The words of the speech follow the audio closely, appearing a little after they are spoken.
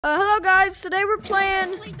Hello guys, today we're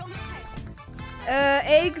playing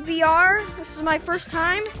EggVR. This is my first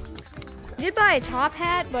time. I did buy a top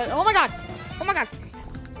hat, but oh my god.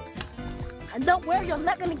 And don't worry, I'm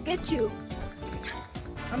not gonna get you.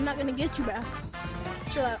 I'm not gonna get you back.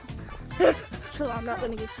 Chill out. Chill out, I'm not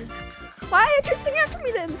gonna get you. Why are you chasing after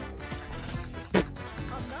me then? I'm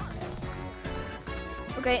not.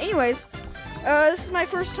 Okay, anyways, this is my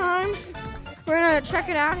first time. We're gonna check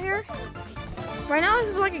it out here. Right now this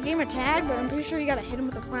is like a game of tag, but I'm pretty sure you gotta hit him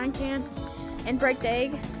with a frying pan and break the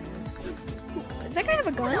egg. Does that guy have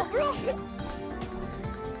a gun?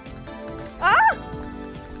 Ah!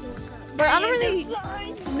 But I don't really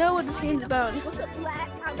know what this game's about.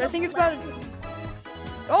 But I think it's about...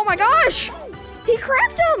 Oh my gosh! He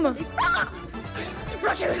cracked him!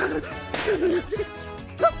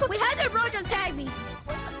 We had that bro just tag me.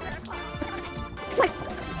 It's like...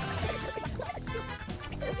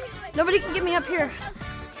 Nobody can get me up here.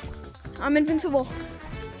 I'm invincible.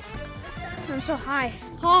 I'm so high.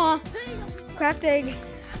 Huh? Cracked egg.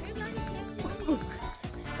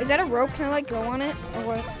 Is that a rope? Can I like go on it or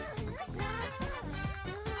what?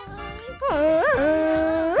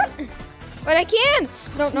 But I can.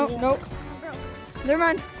 No. Never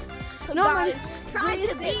mind. No, Guys, man. try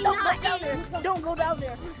to be not down there. Don't go down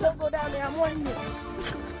there. Don't go down there. I'm warning you.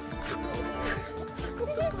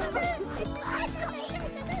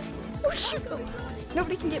 Oh shoot!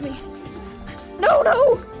 Nobody can get me. No!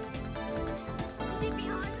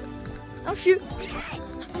 Oh shoot!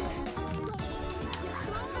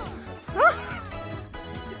 Huh?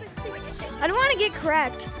 I don't want to get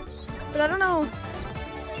cracked, but I don't know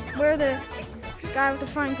where the guy with the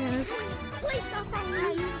frying pan is. Please don't find me.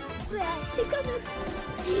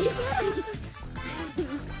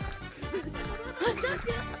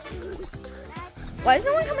 Why is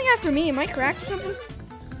no one coming after me? Am I cracked or something?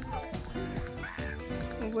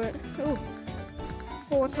 What? Oh,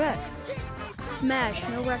 what's that? Smash,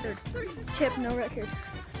 no record. Tip, no record.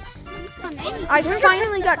 I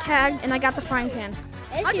finally got tagged and I got the frying pan.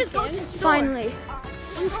 I'll just go to store. Finally.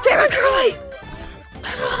 Damn it, Curly!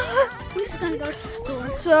 I'm just gonna go to the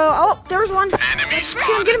store. So, oh, there's one. Get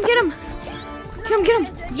him.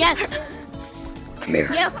 Yes. Come here.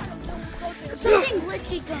 Yep. Something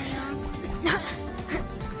glitchy going on.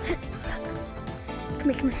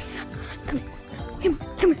 Come here. Yeah,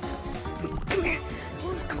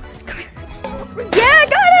 I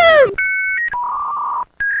got him!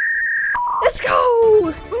 Let's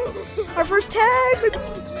go! Our first tag, baby!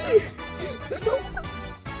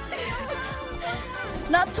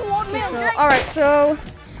 Not too old man. Alright, so,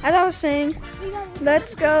 as I was saying,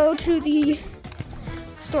 let's go to the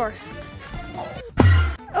store.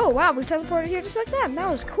 Oh, wow, we teleported here just like that. That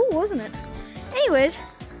was cool, wasn't it? Anyways,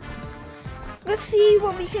 let's see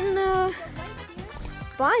what we can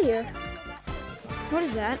buy here. What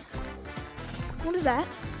is that? What is that?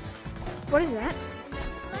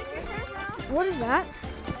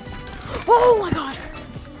 Oh my god!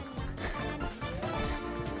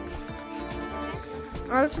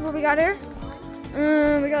 Alright, let's see what we got here.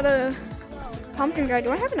 We got a pumpkin guy.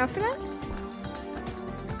 Do I have enough for that?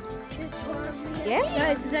 Yes?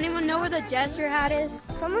 Guys, does anyone know where the jester hat is?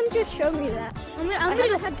 Someone just showed me that. I'm gonna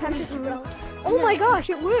go have time to scroll. Oh my gosh,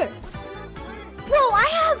 it works! Bro, I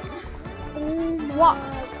have. What?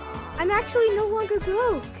 I'm actually no longer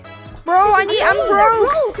broke. Bro, I'm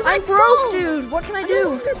broke, dude. What can I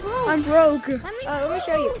do? I'm broke. Let me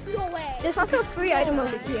show you. There's also a free item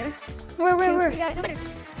over here. Where?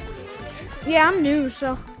 Yeah, I'm new,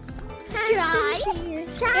 so. Try.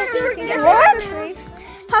 What?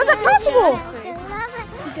 How's that possible?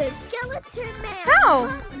 Good skeleton man. How?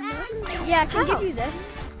 Yeah, I can give you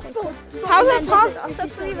this. How's that This is possible? also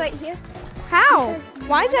free right here. How?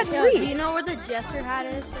 Why is that Do free? you know where the jester hat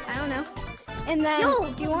is? I don't know. And then,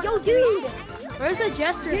 dude. Where's the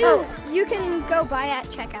jester hat? Oh, you can go buy at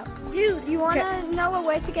checkout. Dude, you want to know a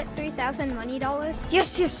way to get 3,000 money dollars?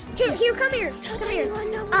 Yes. Here, come here. Come here.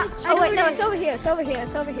 Oh, wait, no, it's over here. Yeah, it's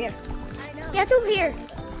over here.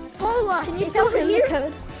 Follow us. Can you It's tell over him the here.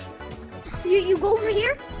 code? You go over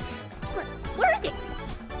here? Where is it?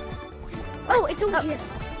 Oh, it's over here.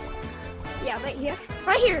 Yeah, right here.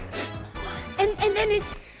 Right here. And then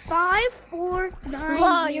it's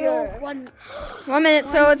 5490. 1 minute.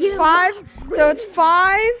 So it's 5. So it's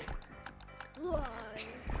 5.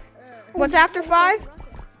 What's after 5?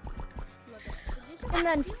 And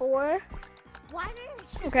then 4,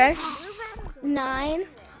 Okay. 9.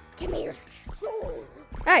 Give me your soul.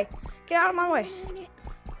 Hey, get out of my way.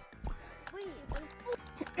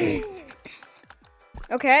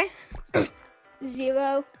 Okay.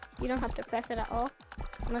 0. You don't have to press it at all,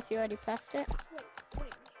 unless you already pressed it.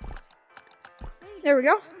 There we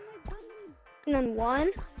go. And then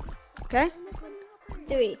 1, Okay.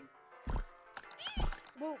 3.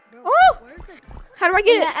 Whoa, bro. Oh! How do I And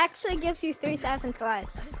get that it? actually gives you 3,000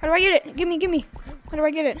 tries. How do I get it? Gimme, gimme. How do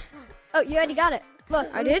I get it? Oh, you already got it. Look,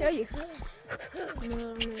 I let me did? show you.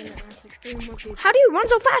 How do you run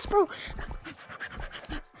so fast, bro?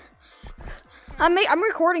 I'm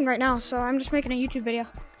recording right now, so I'm just making a YouTube video.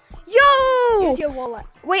 Yo! Use your wallet.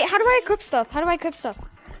 Wait, how do I equip stuff? How do I equip stuff?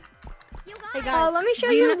 Hey guys, Let me show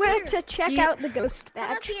do you know- where to check do you- out the ghost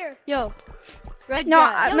badge. Yo, red No,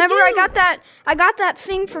 guy. remember I got that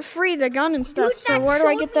thing for free, the gun and stuff. So where do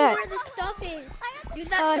I get that? Where the stuff is. Use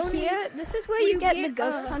that Tony. Here, this is where you get the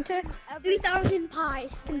ghost hunter. 3,000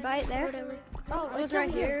 pies. You can buy it there. Oh, it was right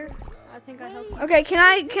here. I think I helped. Okay, can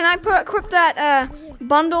I equip that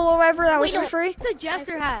bundle or whatever that was for free? It's a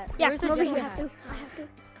jester hat. Yeah, Where's the come over jester here.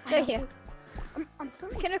 hat? Right here.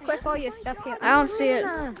 You can equip all your stuff here. I don't see it.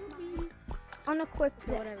 Unequip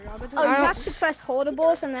this. Whatever. I'll be Oh, I you don't have to press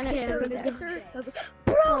holdables and then it should be there.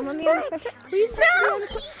 Bro, Let me unequip it. Please help me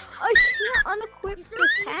unequip. I can't unequip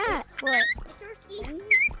this hat. What?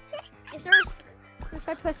 Is there If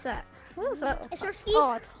I press that. What is that? Is there ski?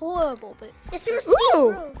 Oh, it's horrible, but Is there ski?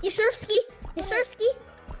 Ooh! Is there ski? Is there ski?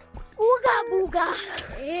 Ooga booga.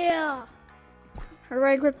 Yeah. How do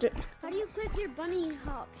I equip it? How do you equip your bunny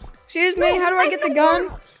hops? Excuse me, how do I get the gun?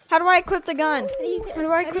 How do I equip the gun? How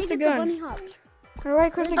do I How do equip you the get gun? bunny hops? How do I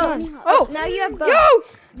equip the Oh, gun? Oh! now you have both.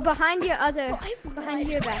 Yo! Behind your back.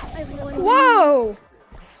 I have no idea. Whoa!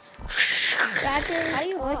 Badger, how do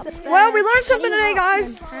you like this? Well, we learned something today,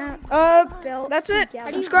 guys. That's it.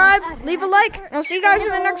 Subscribe, leave a like, and I'll see you guys in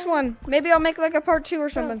the next one. Maybe I'll make like a part 2 or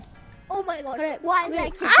something. Oh my god. Why is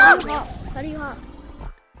that? Ow! How do you hop?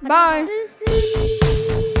 Bye. This is-